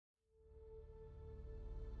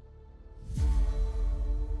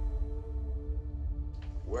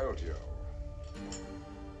Well, Joe.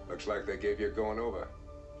 Looks like they gave you a going over.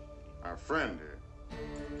 Our friend did.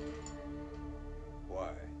 Why?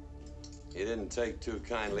 He didn't take too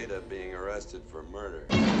kindly to being arrested for murder.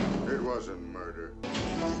 It wasn't murder.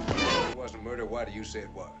 If it wasn't murder, why do you say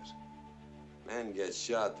it was? Man gets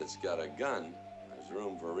shot that's got a gun. There's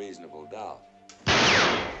room for reasonable doubt.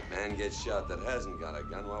 Man gets shot that hasn't got a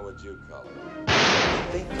gun, what would you call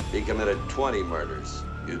it? He committed 20 murders.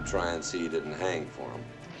 You'd try and see he didn't hang for them.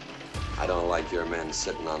 I don't like your men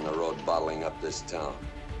sitting on the road bottling up this town.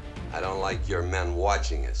 I don't like your men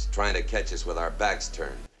watching us, trying to catch us with our backs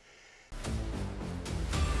turned.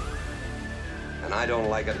 And I don't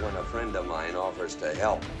like it when a friend of mine offers to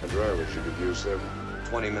help. A driver should have used them.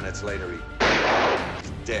 20 minutes later,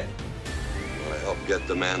 he's dead. You want to help get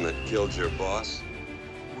the man that killed your boss?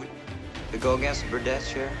 To go against Burdett,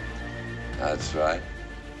 Sheriff? That's right.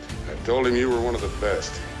 I told him you were one of the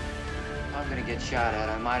best. I'm gonna get shot at.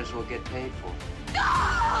 I might as well get paid for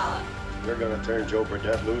it. You're gonna turn Joe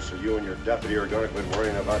Burdett loose, or you and your deputy are gonna quit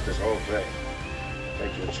worrying about this whole thing.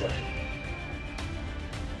 Take your check.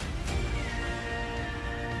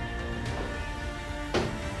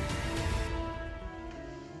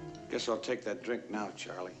 Guess I'll take that drink now,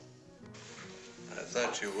 Charlie. I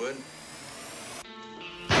thought you would.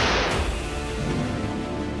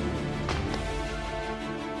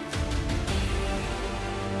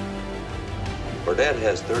 Burdett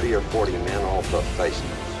has 30 or 40 men, all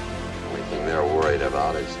professionals. The only thing they're worried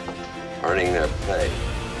about is earning their pay.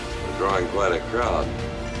 We're drawing quite a crowd.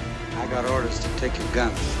 I got orders to take your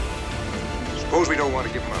guns. Suppose we don't want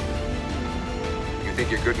to give them up. You think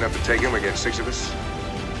you're good enough to take him against 6 of us?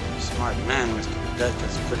 Smart man, Mr. Burdett.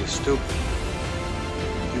 That's pretty stupid.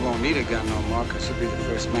 You won't need a gun no more, because you'll be the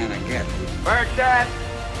first man I get. Burdett!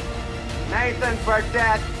 Nathan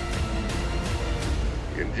Burdett!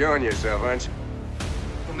 You're enjoying yourself, aren't you?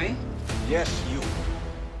 For me? Yes, you.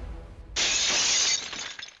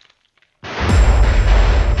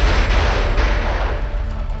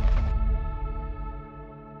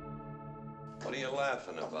 What are you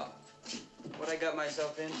laughing about? What I got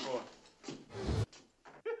myself in for.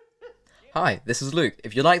 Hi, this is Luke.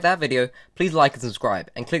 If you like that video, please like and subscribe,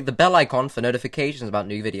 and click the bell icon for notifications about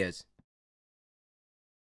new videos.